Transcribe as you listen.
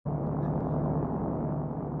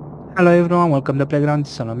Hello everyone, welcome to the playground.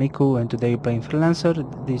 This is Miku, and today we're playing Freelancer.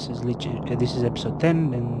 This is episode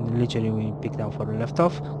 10, and literally we picked up where we left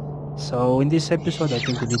off. So in this episode, I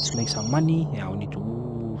think we need to make some money. Yeah, we need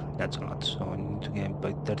to. That's a lot. So we need to get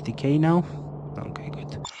about 30k now. Okay,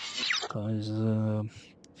 good. Because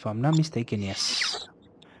if I'm not mistaken, yes.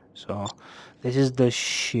 So this is the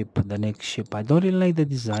ship, the next ship. I don't really like the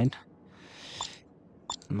design,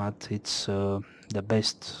 but it's the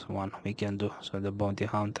best one we can do. So the bounty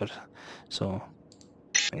hunter. So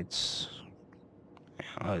it's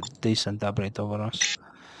a decent upgrade over us.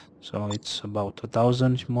 So it's about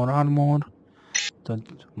 1,000 more armor,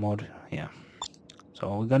 more, yeah.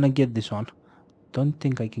 So we're gonna get this one. Don't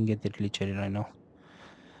think I can get it literally right now.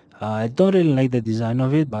 I don't really like the design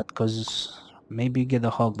of it, but because maybe get the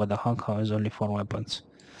hawk, but the hawk has only 4 weapons.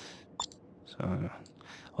 So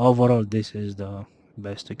overall, this is the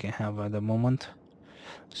best we can have at the moment.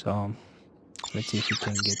 So let's see if we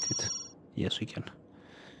can get it. Yes, we can.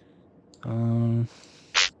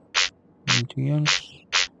 Anything else?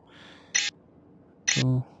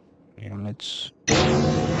 So yeah, let's.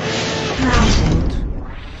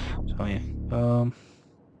 So yeah,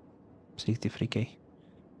 63k.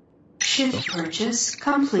 Ship purchase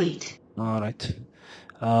complete. All right.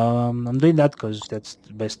 I'm doing that because that's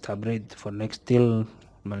the best upgrade for next till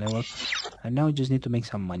my level, and now we just need to make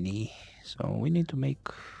some money. So we need to make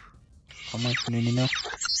how much money now?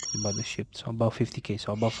 About the ship, so about 50k,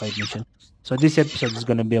 so about 5 missions. So this episode is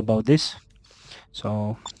gonna be about this.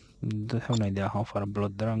 So don't have no idea how far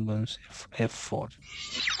blood dragons. F4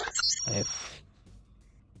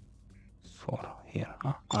 here.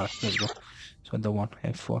 Alright, let's go. So the one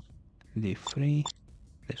F4, D3,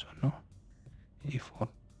 this one, no? E4.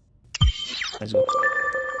 Let's go.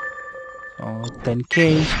 So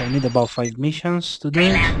 10k, so I need about 5 missions to do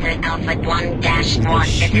it.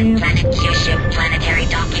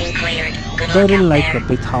 Don't really like a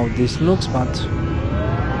bit how this looks, but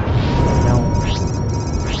now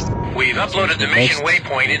we've uploaded the mission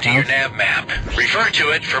waypoint into your nav map. Refer to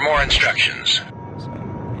it for more instructions. So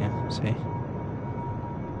yeah, see.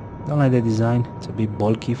 Don't like the design. It's a bit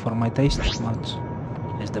bulky for my taste, but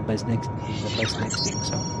it's the best next thing.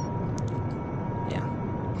 So yeah,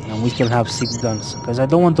 and we still have 6 guns because I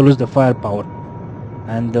don't want to lose the firepower.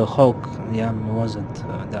 And the hawk, yeah, wasn't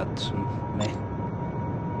that meh.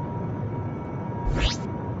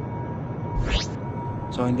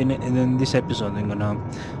 So in this episode, I'm gonna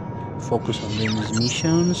focus on doing these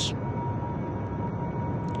missions.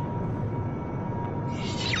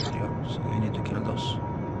 So we need to kill those.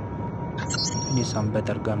 We need some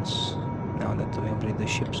better guns now that we upgrade the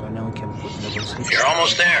ship, so now we can put level 6. You're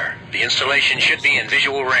almost there. The installation should be in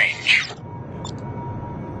visual range.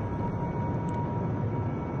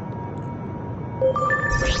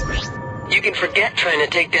 You can forget trying to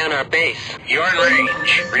take down our base. You're in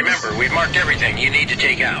range. Remember, we've marked everything you need to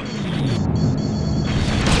take out.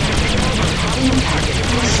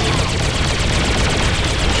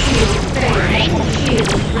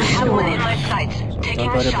 I have one in my sights. Don't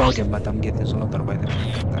worry about it, but I'm getting slaughtered by them.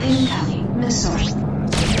 Incoming missile.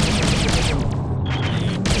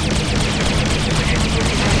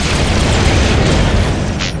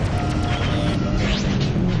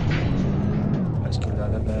 Let's kill the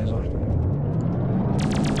other guy as well.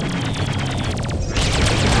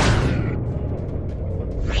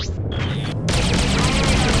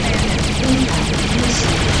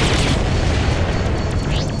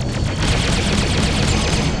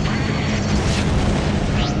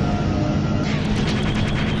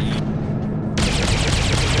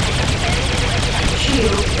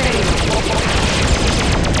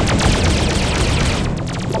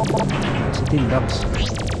 Still ducks.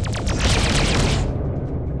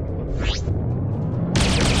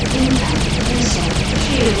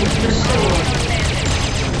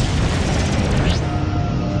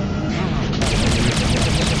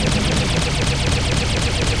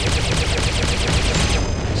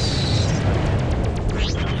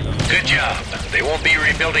 Good job. They won't be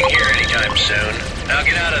rebuilding here anytime soon. Now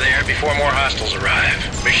get out of there before more hostiles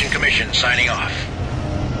arrive. Mission Commission signing off.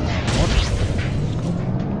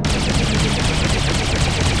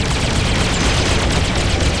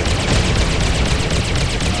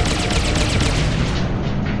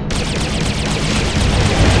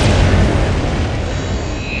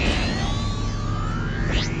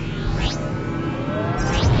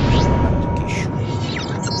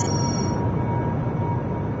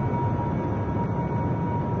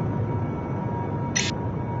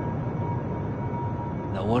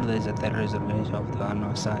 The world is a terrorism range of the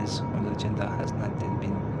unknown size of the agenda has not yet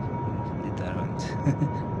been determined.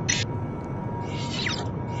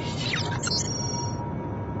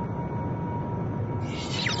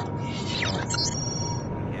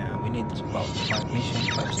 about 5 missions,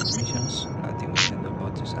 5-6 missions. Nothing we can do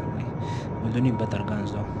about this sadly. We do need better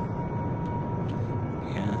guns though.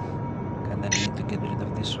 Yeah, kinda need to get rid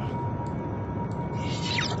of this one.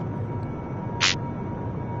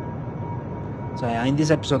 So yeah, in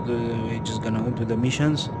this episode we're just gonna do the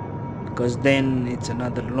missions, because then it's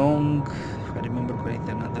another long, if I remember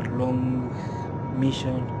correctly, another long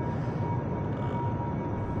mission.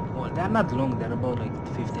 Well, they're not long, they're about like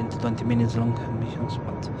 15 to 20 minutes long missions,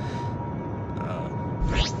 but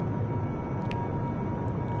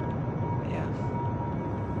yeah.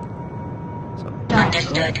 So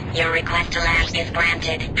Understood. Your request to land is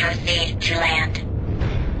granted. Proceed to land.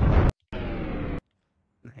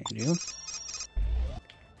 Thank you.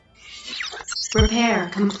 Repair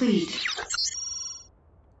complete.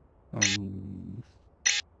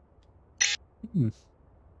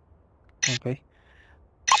 Okay.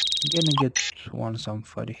 Gonna get one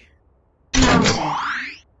somebody. Mounted.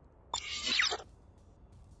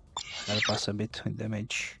 Help us a bit with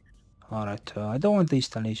damage. Alright, I don't want the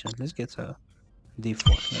installation. Let's get a D4.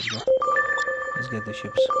 Let's go. Let's get the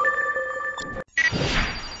ships.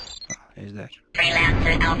 Is that?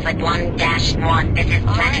 Freelancer Alpha 1-1. This is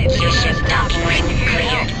Planet Q ship docking ring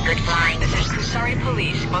cleared. Good flying. This is Kusari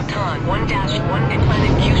Police, Baton 1-1 at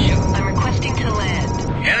Planet Q ship. I'm requesting to land.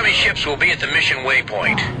 Enemy ships will be at the mission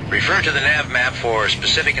waypoint. Refer to the nav map for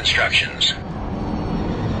specific instructions.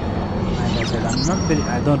 Like I said, I'm not very.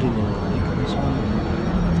 I don't really like this one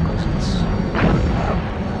because it's.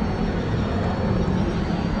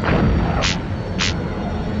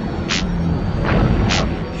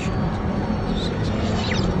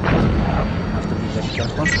 Have to be very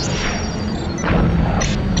careful.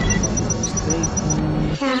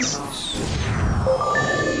 Cancel.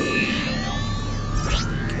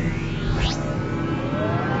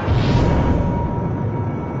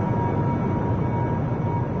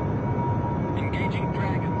 Engaging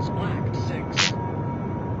Dragons, Black 6.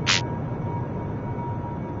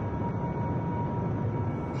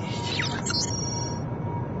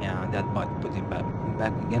 Yeah, that might put him back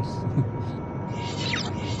again.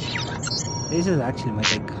 This is actually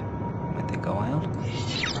might take a while,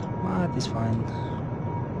 but it's fine.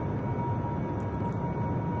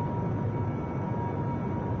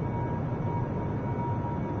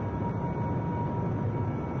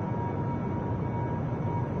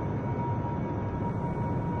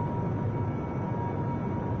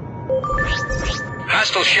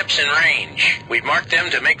 Hostile ships in range. We've marked them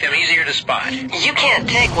to make them easier to spot. You can't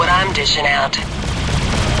take what I'm dishing out. I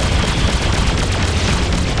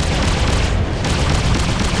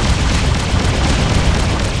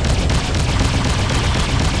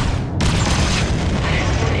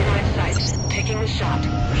have one in my sights. Taking the shot.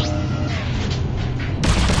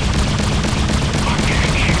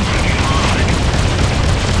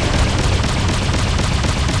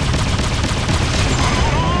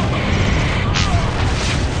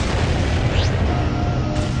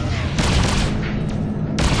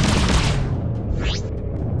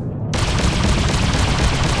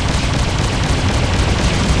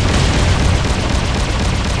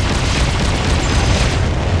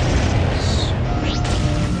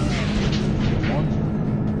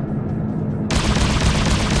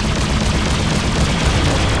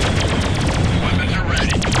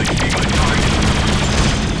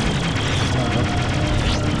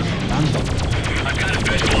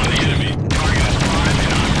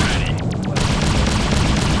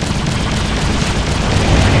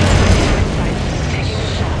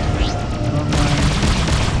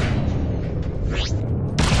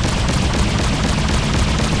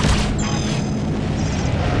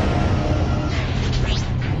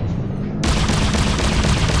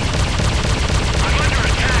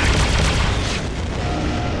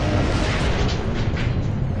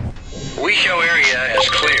 We show area as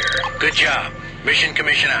clear. Good job. Mission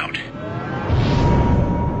commission out.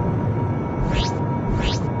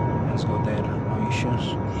 Let's go there. No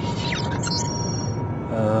issues.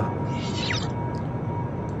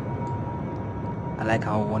 I like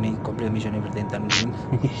how when you complete mission everything turns green.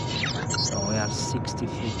 So we are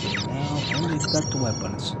 63k now, and we've got 2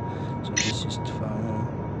 weapons. So this is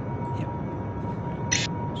yeah.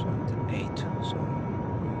 So 8. So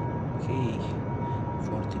okay.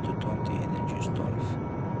 40 to 20 energy is 12.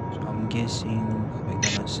 So I'm guessing we're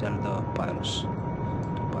gonna sell the Pyros.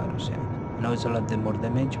 The Pyros, yeah. I know it's a lot more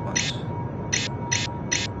damage, but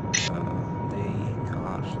they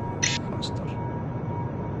are faster.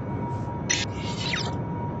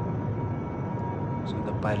 So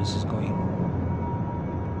the Pyros is going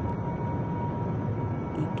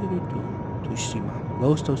to Tsushima.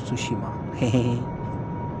 Ghost of Tsushima.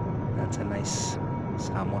 That's a nice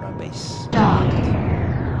Samurai base. Docked.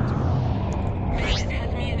 Bandit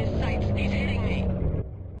has me in his sights. He's hitting me.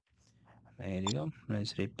 There you go.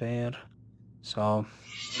 Let's repair. So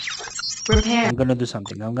Repair. I'm gonna do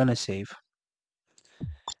something. I'm gonna save.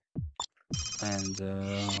 And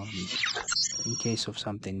in case of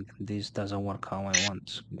something this doesn't work how I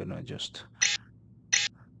want, I'm gonna just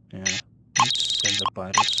let's sell the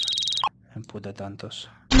Pyrus and put the Tantos.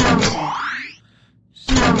 Mounted.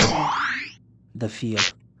 Mounted. The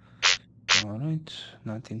field. Alright,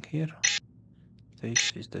 nothing here.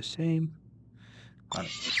 This is the same. Alright,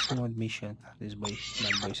 so what mission this boy,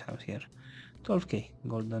 bad boys have here? 12k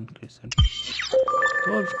golden crystal.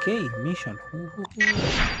 12k mission.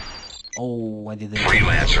 Oh, I didn't.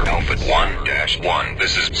 Freelancer Alpha 1-1.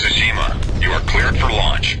 This is Tsushima. You are cleared for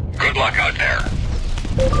launch. Good luck out there.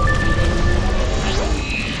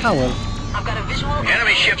 Oh well. I've got a visual.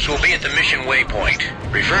 Enemy ships will be at the mission waypoint.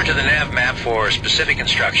 Refer to the nav map for specific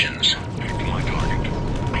instructions. Pick my target.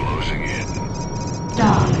 Closing in.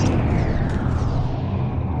 Docked.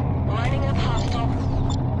 Lining up hostile.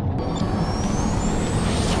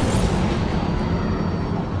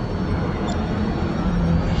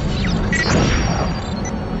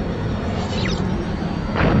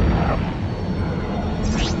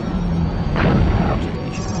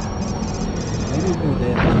 Maybe go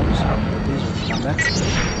there and do some of this will come back.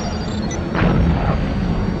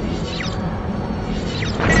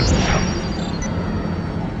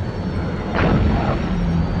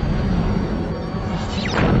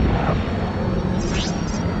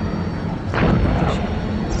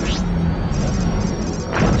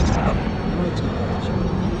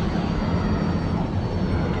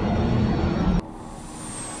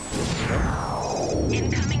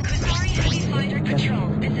 Incoming Kusari heavy fighter patrol.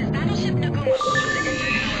 This is Battleship Nagumo.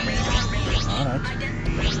 Alright.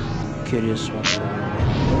 Curious what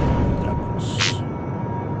dragons.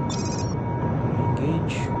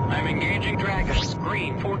 Engage. I'm engaging dragons.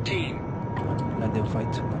 Green 14. Let them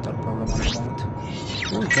fight, not our problem at the moment.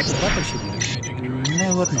 Oh, got a battleship here. You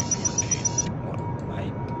never know. Well,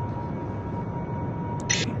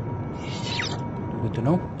 okay. Good to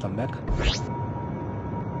know. Come back.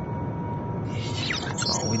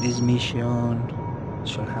 So with this mission, I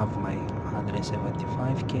should have my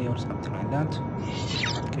 175k or something like that.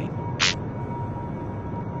 Okay.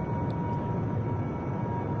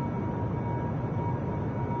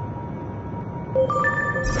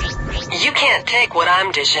 You can't take what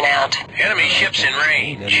I'm dishing out. Enemy ships in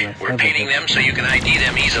range. We're painting them so you can ID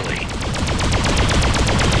them easily.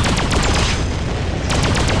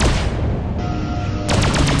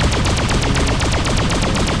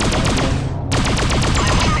 My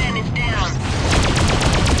wingman is down.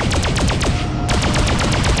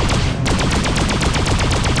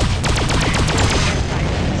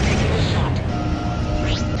 Taking a shot.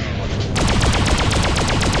 This bogey's engaging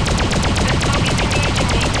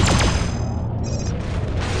me.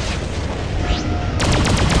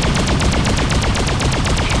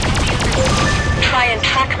 Try and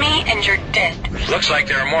track me and you're dead. Looks like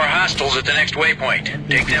there are more hostiles at the next waypoint.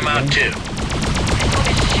 Take them out too. This one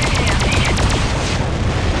is shooting at me.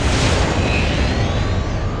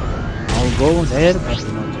 I'll go there, but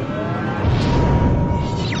not there.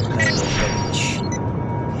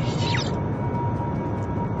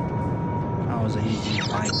 That was an easy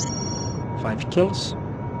five kills.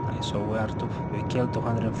 So we killed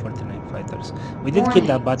 249 fighters. We did kill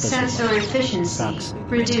that battleship. Sensor efficiency Sucks. It didn't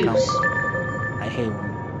reduced. count. I hate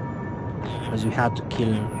when because we had to kill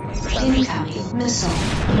like that. Incoming missile.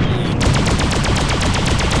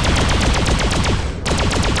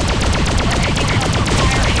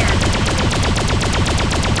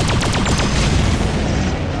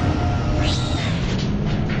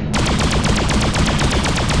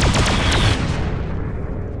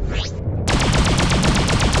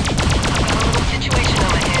 Situation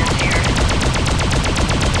on my hands here.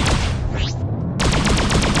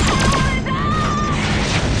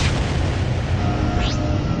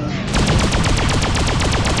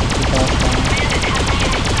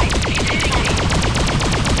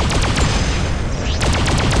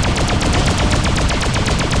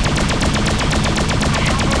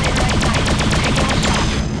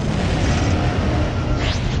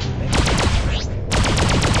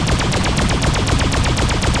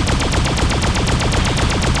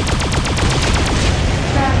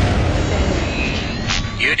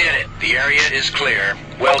 You did it. The area is clear.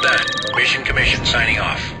 Well done. Mission Commission signing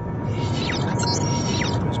off.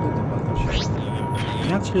 Let's go to the battleship. We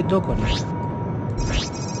can actually dock on it.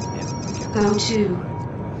 Yeah, we can. Go to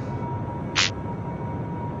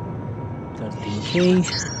 13k.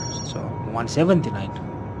 So 179.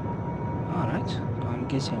 Alright.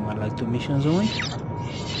 guessing we're like 2 missions away.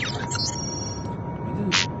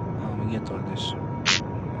 We get all this.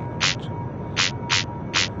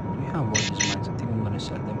 We have all these mines. I think I'm gonna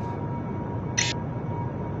sell them.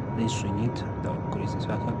 This we need the upgrades this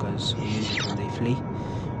vehicle because we use it when they flee.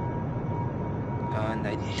 And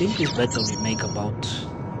I think it's better we make about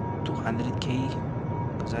 200k,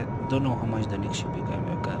 because I don't know how much the next ship is going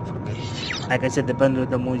to be. I forget. Like I said, depending on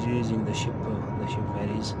the mode you're using, the ship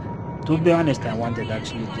varies. To be honest, I wanted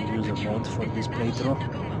actually to use a mod for this playthrough,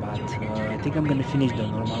 but I think I'm gonna finish the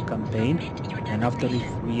normal campaign, and after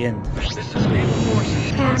if we end.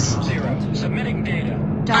 Cancel. Submitting data.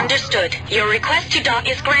 Dock. Understood. Your request to dock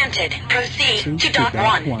is granted. Proceed to dock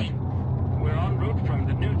 1. We're en route from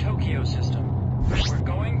the new Tokyo system. We're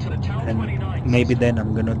going to the Town 29. And maybe then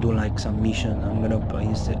I'm gonna do like some mission. I'm gonna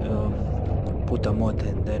put a mod,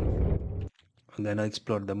 and then I'm gonna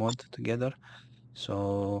explore the mod together.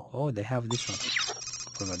 So, oh, they have this one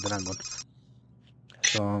for the dragon.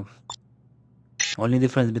 So, only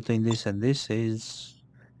difference between this and this is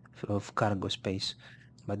of cargo space,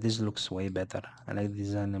 but this looks way better. I like the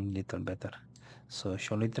design a little better. So,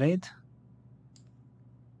 shall we trade?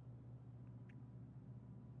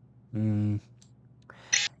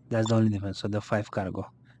 That's the only difference. So the 5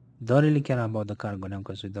 cargo. Don't really care about the cargo now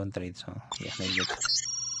because we don't trade. So yeah, let's get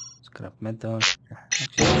scrap metal.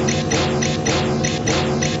 Actually,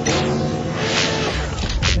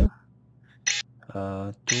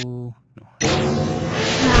 2. No.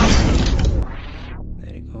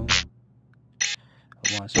 There you go.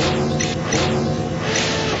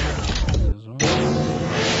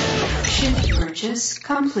 Ship purchase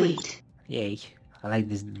complete. Yay! I like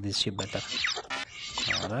this ship better.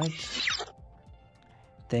 Alright.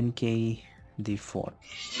 10k D4.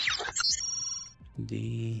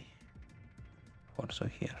 D4, so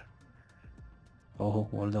here. Oh,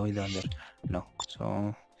 all the way down there. No,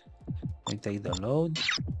 so we take the load.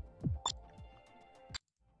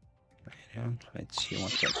 Let's see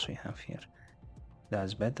what else we have here.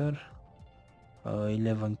 That's better.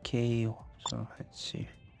 11k. So let's see.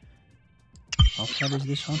 How far is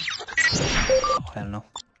this one? Oh, hell no.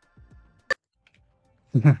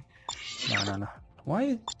 No. Why are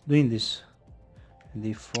you doing this?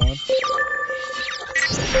 D4.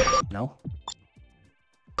 No.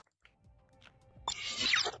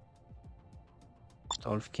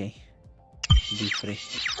 $12k. D3.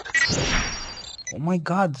 Oh my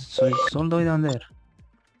god, so it's all the way down there.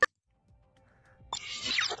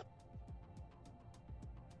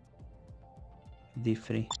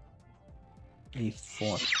 D3.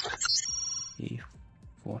 E4. E4.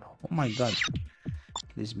 Oh my god.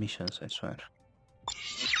 These missions, I swear.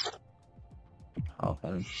 Oh,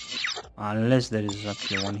 well. Unless there is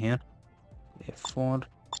actually one here. D4.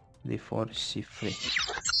 D4. C3.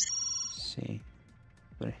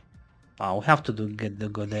 C3. Oh, we have to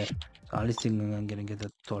go there. So at least I'm gonna get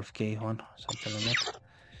a 12k on, something like that.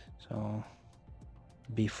 So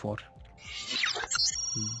B4.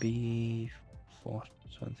 B4.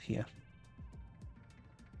 So here.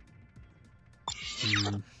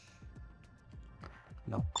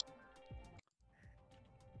 No.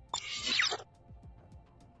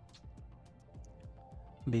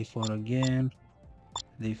 B4 again.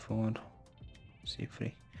 D4.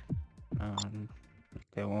 C3.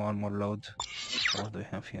 Okay, one more load. So what do we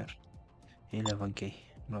have here? 11k.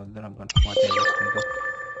 Load dragon. Whatever.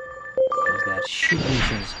 Those are shit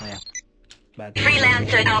missions. Yeah.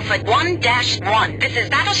 Freelancer Alpha 1-1. This is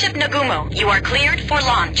Battleship Nagumo. You are cleared for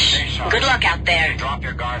launch. Good luck out there. Drop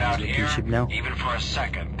your guard out here. Ship now. Even for a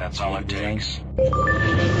second, that's all it takes.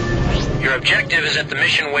 Your objective is at the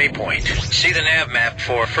mission waypoint. See the nav map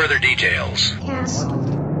for further details. Cancel.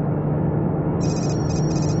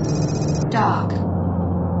 Dock.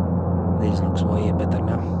 This looks way better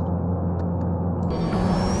now.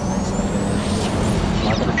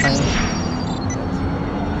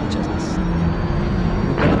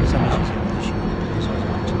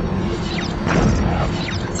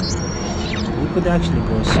 We could actually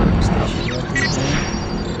go some station.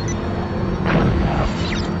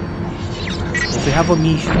 If we have a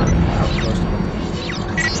mission, because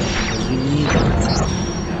we need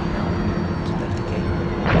 30k.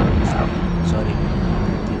 Sorry.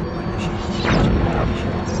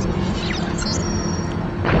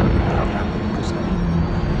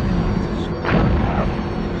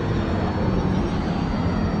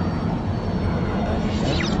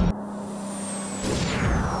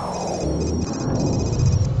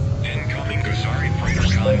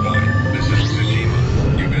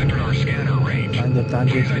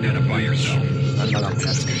 Identify yourself.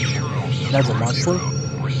 That's a mouthful.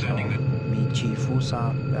 Michi Fusa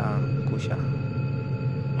Kusha.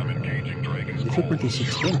 Difficulty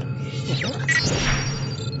 16.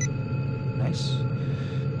 Nice.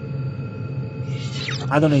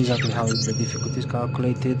 I don't know exactly how the difficulty is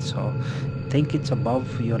calculated, so I think it's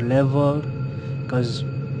above your level, because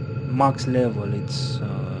max level it's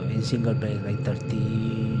in single player like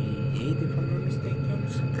 38 if I'm not mistaken,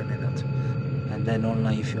 something like that. And then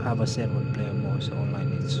online, if you have a server player mode, so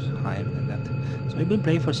online it's higher than that. So we've been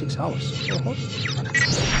playing for 6 hours.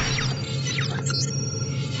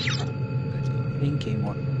 Thing came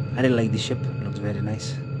on. I really like the ship, it looks very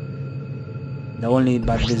nice. The only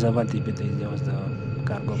bad disadvantage with it was the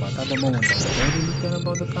cargo, but at the moment I don't really care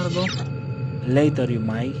about the cargo. Later you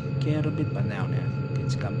might care a bit, but now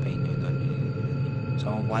it's campaign, you don't really. So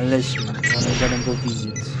unless when I'm gonna go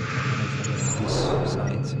visit these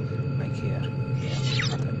sites, like here, yeah,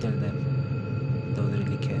 but until then, don't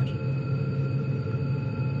really care.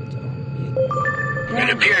 So, yeah. It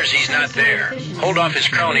appears he's not there. Hold off his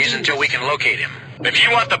cronies until we can locate him. If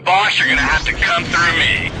you want the boss, you're gonna have to come through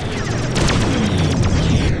me.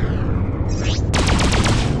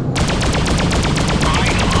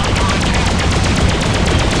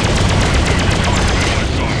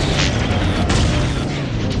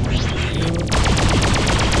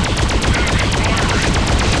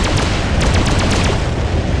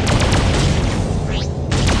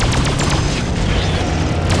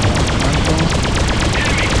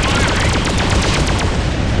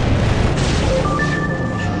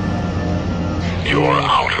 You're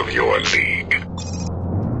out of your league.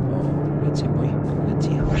 Let's see, boy. Let's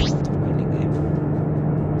see how out of my league I am.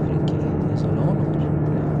 Frankie is alone, or no,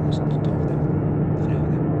 there's 2 of them. 3 of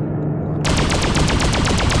them.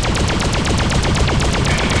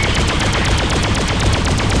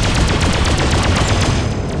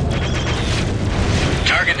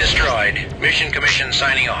 Target destroyed. Mission commission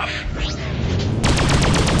signing off.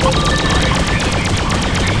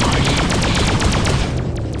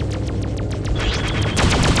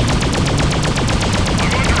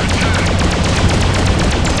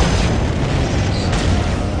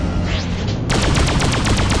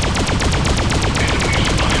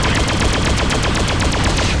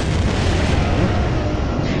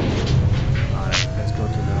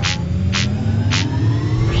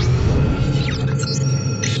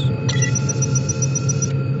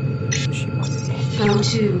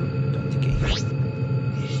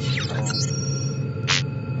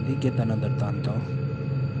 Get another Tanto,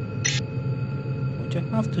 which I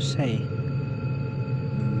have to say,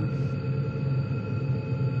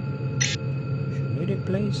 should we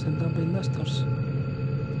replace the double dusters?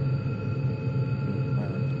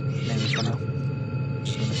 Maybe for now.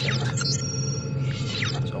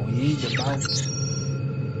 So we need about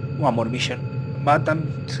 1 more mission, but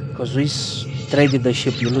because we traded the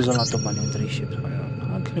ship, you lose a lot of money on 3 ships.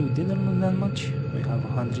 Actually, we didn't lose that much. We have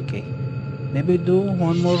 100k. Maybe do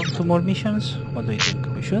 2 more missions? What do you think?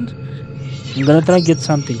 We should? I'm gonna try get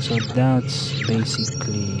something, so that's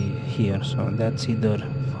basically here. So that's either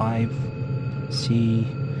 5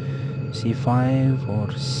 C5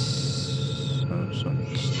 or so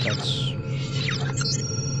that's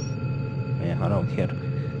yeah, around here.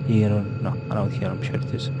 No, around here I'm sure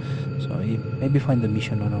it is. So maybe find the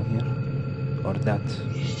mission around here. Or that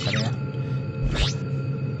area. Let's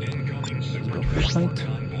go for a fight.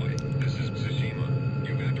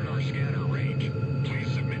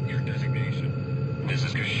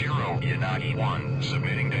 Yanagi 1,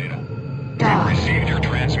 submitting data. We've received your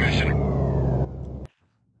transmission.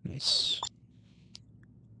 Nice.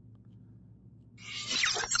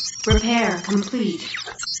 Repair complete.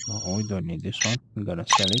 Oh, we don't need this one. I'm gonna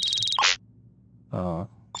sell it. Go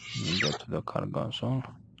to the cargo zone.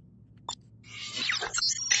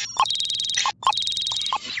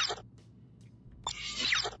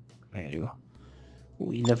 There you go.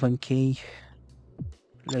 Ooh, 11k.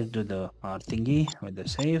 Let's do the R thingy with the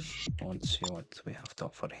save. Let's see what we have to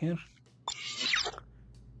offer here.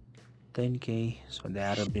 10k, so they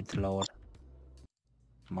are a bit lower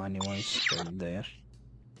money wise than there.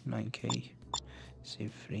 9k,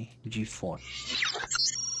 save free. G4.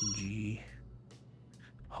 G.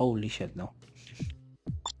 Holy shit, no.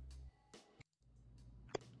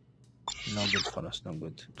 No good for us, no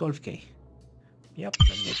good. 12k. Yep,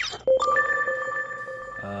 that's good.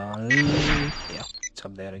 Yeah.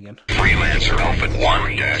 Up there again. Freelancer Alpha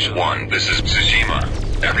 1-1, this is Tsushima.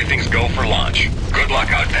 Everything's go for launch. Good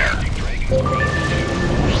luck out there.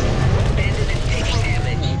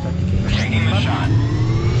 Taking the shot.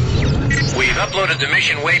 We've uploaded the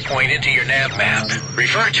mission waypoint into your nav map.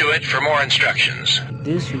 Refer to it for more instructions.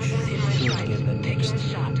 This we should get the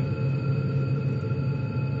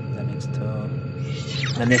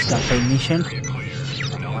next campaign mission.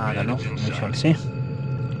 I don't know. We shall see.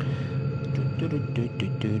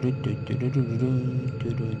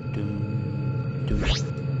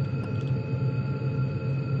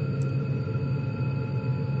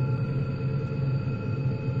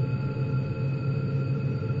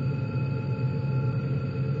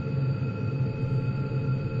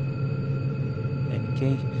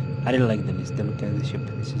 Okay, I really like this. The look at the ship.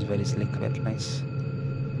 This is very slick, very nice.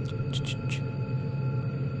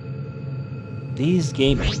 This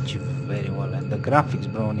game is very well, and the graphics,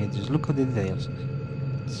 bro. Just look at the details.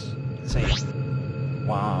 It's insane.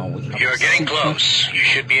 Wow, we have You're getting close. You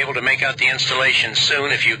should be able to make out the installation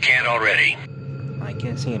soon if you can't already. I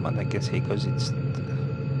can see, but I can see because it's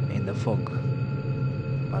in the fog.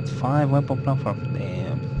 But 5 weapon platform.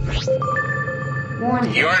 Damn.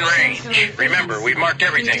 Warning. You're in range. Remember, we've marked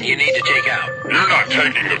everything you need to take out. You're not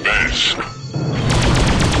taking the best.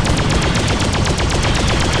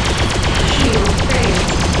 Shield failed.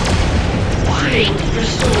 Shield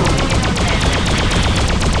restored.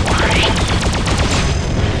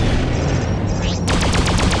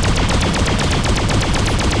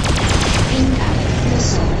 Incoming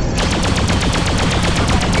missile.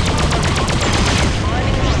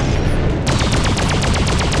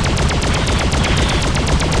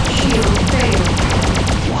 Shield failed.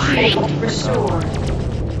 Shield restored.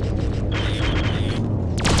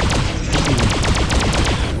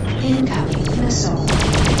 Incoming missile.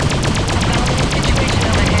 Situation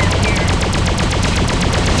on my hand here.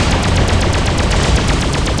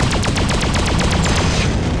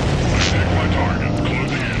 Check my target.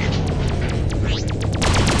 Closing in.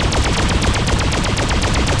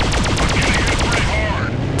 I'm getting hit pretty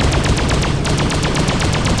hard.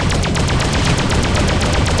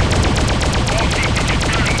 All systems are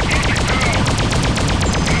good.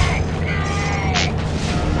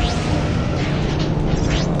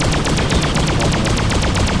 Losing power.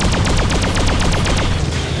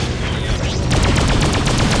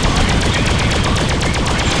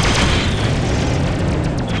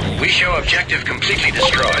 We show objective completely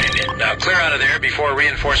destroyed. Now clear out of there before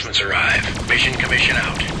reinforcements arrive. Mission commission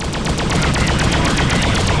out.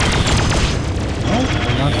 No,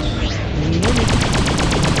 we're not.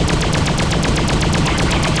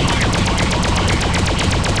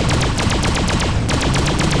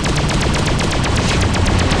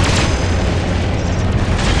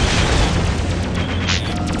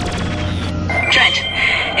 Trent,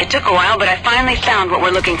 it took a while, but I finally found what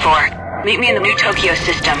we're looking for. Meet me in the New Tokyo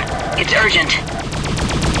system. It's urgent.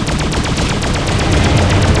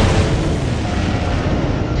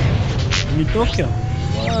 New Tokyo.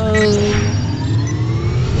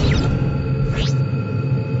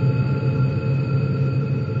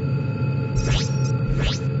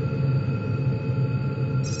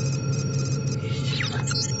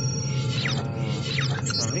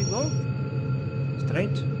 Shall we go?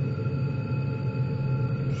 Straight?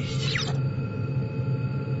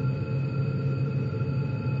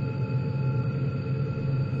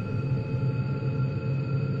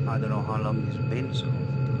 I don't know how long it's been, so...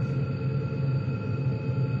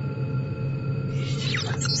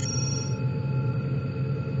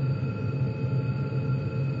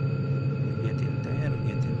 Get in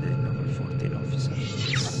there, level 14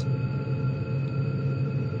 officers.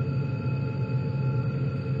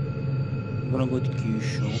 I'm gonna go to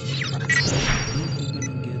Kyushu. We're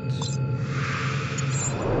gonna get...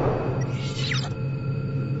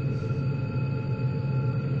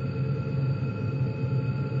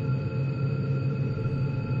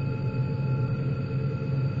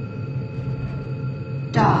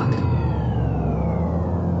 Dock.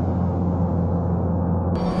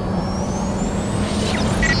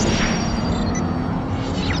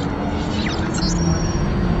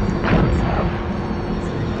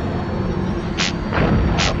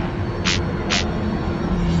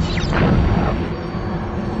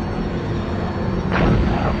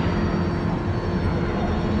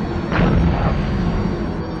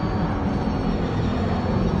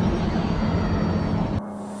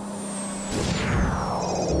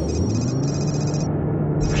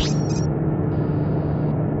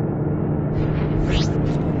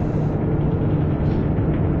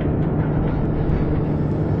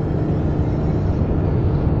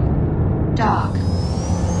 Dock.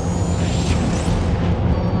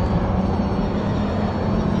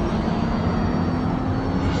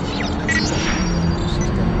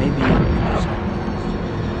 Maybe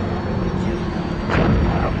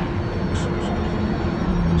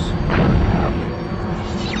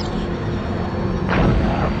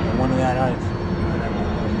when we arrive,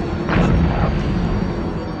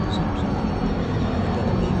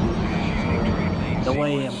 the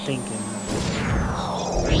way I'm thinking.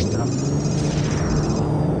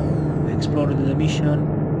 mission.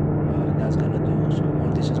 That's gonna do so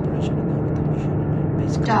all this exploration and then with the mission, and then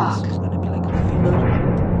basically Dock. this is gonna be like a filler or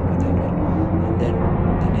whatever. And then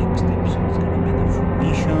the next episode is gonna be the full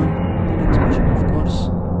mission, the next mission of course.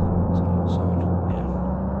 So yeah.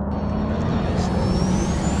 That's the best.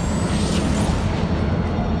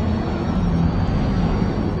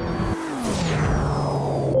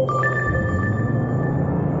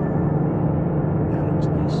 That looks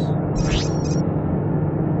nice.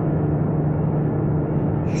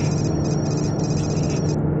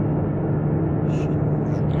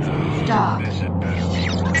 Dock. This had better be.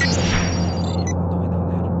 All the way down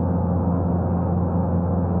there.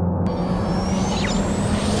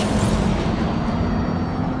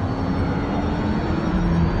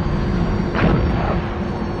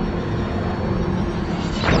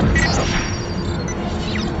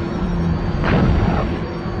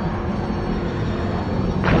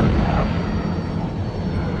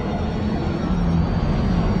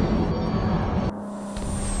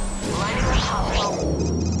 Lining up hostile.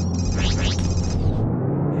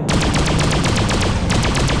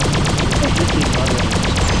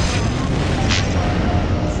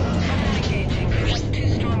 Engaging. It's too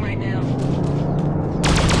strong right now.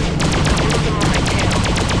 I'm looking on my tail.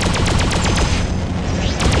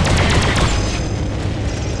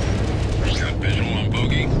 Got visual on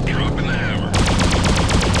bogey. Dropping the hammer.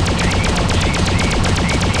 Taking out GC.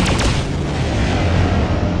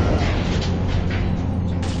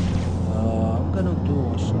 I'm gonna do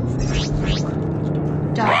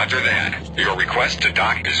something. Dock. Roger that. Your request to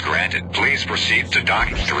dock is granted. Please proceed to dock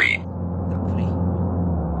 3. Duck free.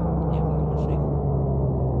 Yeah, free.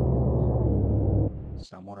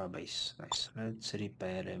 Samura base. Nice. Let's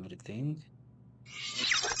repair everything.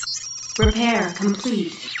 Repair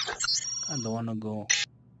complete. I don't wanna go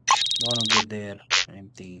there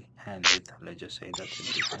empty handed. Let's just say that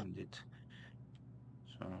empty handed.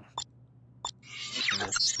 So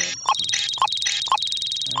let's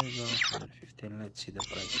there you go, 115. Let's see the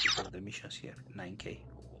prices of the missions here. 9k.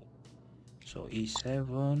 So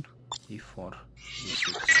E7, E4,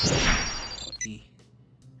 E6,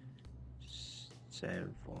 so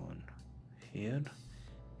E7 here,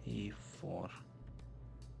 E4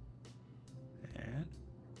 there,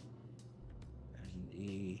 and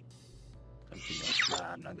E something else.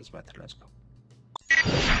 Nah, not this matter. Let's go.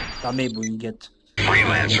 Now maybe we can get.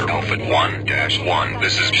 Freelancer Alpha 1-1.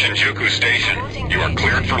 This is Shinjuku Station. You are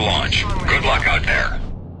cleared for launch. Good luck out there.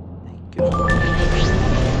 Thank you. I'm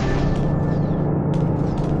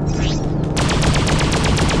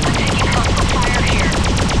taking hostile fire here.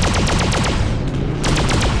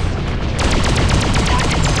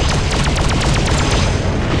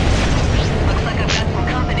 Looks like I've got some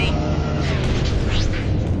company.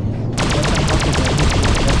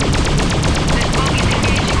 This bogey's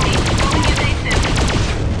engaging me. Going evasive.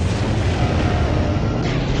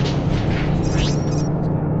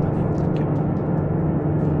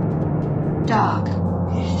 Dock.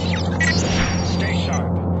 Stay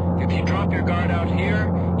sharp. If you drop your guard out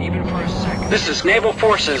here, even for a second. This is Naval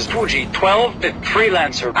Forces Fuji 12 to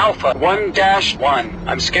Freelancer Alpha 1-1.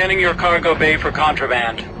 I'm scanning your cargo bay for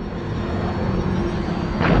contraband.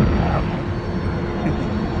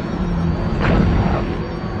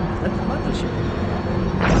 That's a battleship.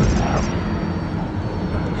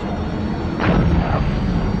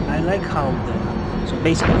 I like how so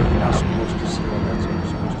basically you're not supposed to see what that's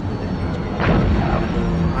supposed to be there. But the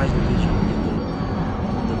high division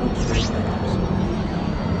the looks way better, so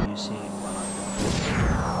you see one on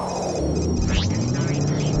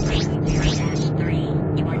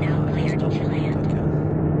You are now cleared to land.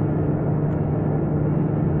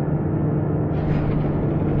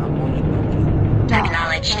 I'm only looking.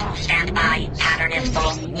 Acknowledged. Stand by. Pattern is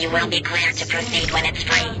full. You will be cleared to proceed when it's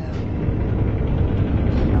free.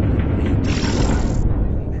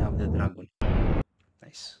 We have the dragon.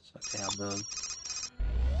 Nice. So they have the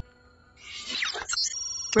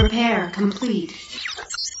Repair complete.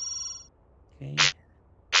 okay.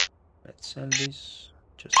 Let's sell this.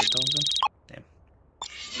 Just 1,000. Damn.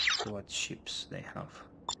 So what ships they have?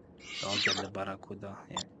 So I'll get the Barracuda.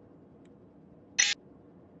 Yeah.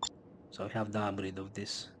 So we have the upgrade of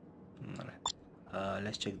this. Alright.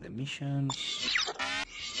 Let's check the missions.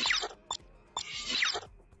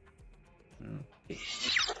 Okay.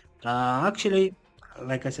 Actually,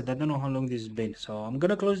 like I said, I don't know how long this has been, so I'm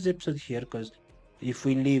gonna close the episode here because if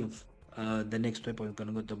we leave the next week, we're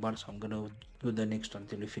gonna go to the bar, so I'm gonna do the next one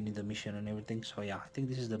until we finish the mission and everything. So yeah, I think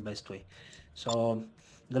this is the best way. So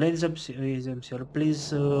the ladies of MCR,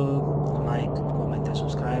 please like, comment and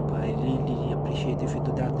subscribe. I really appreciate if you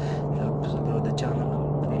do that. It helps grow the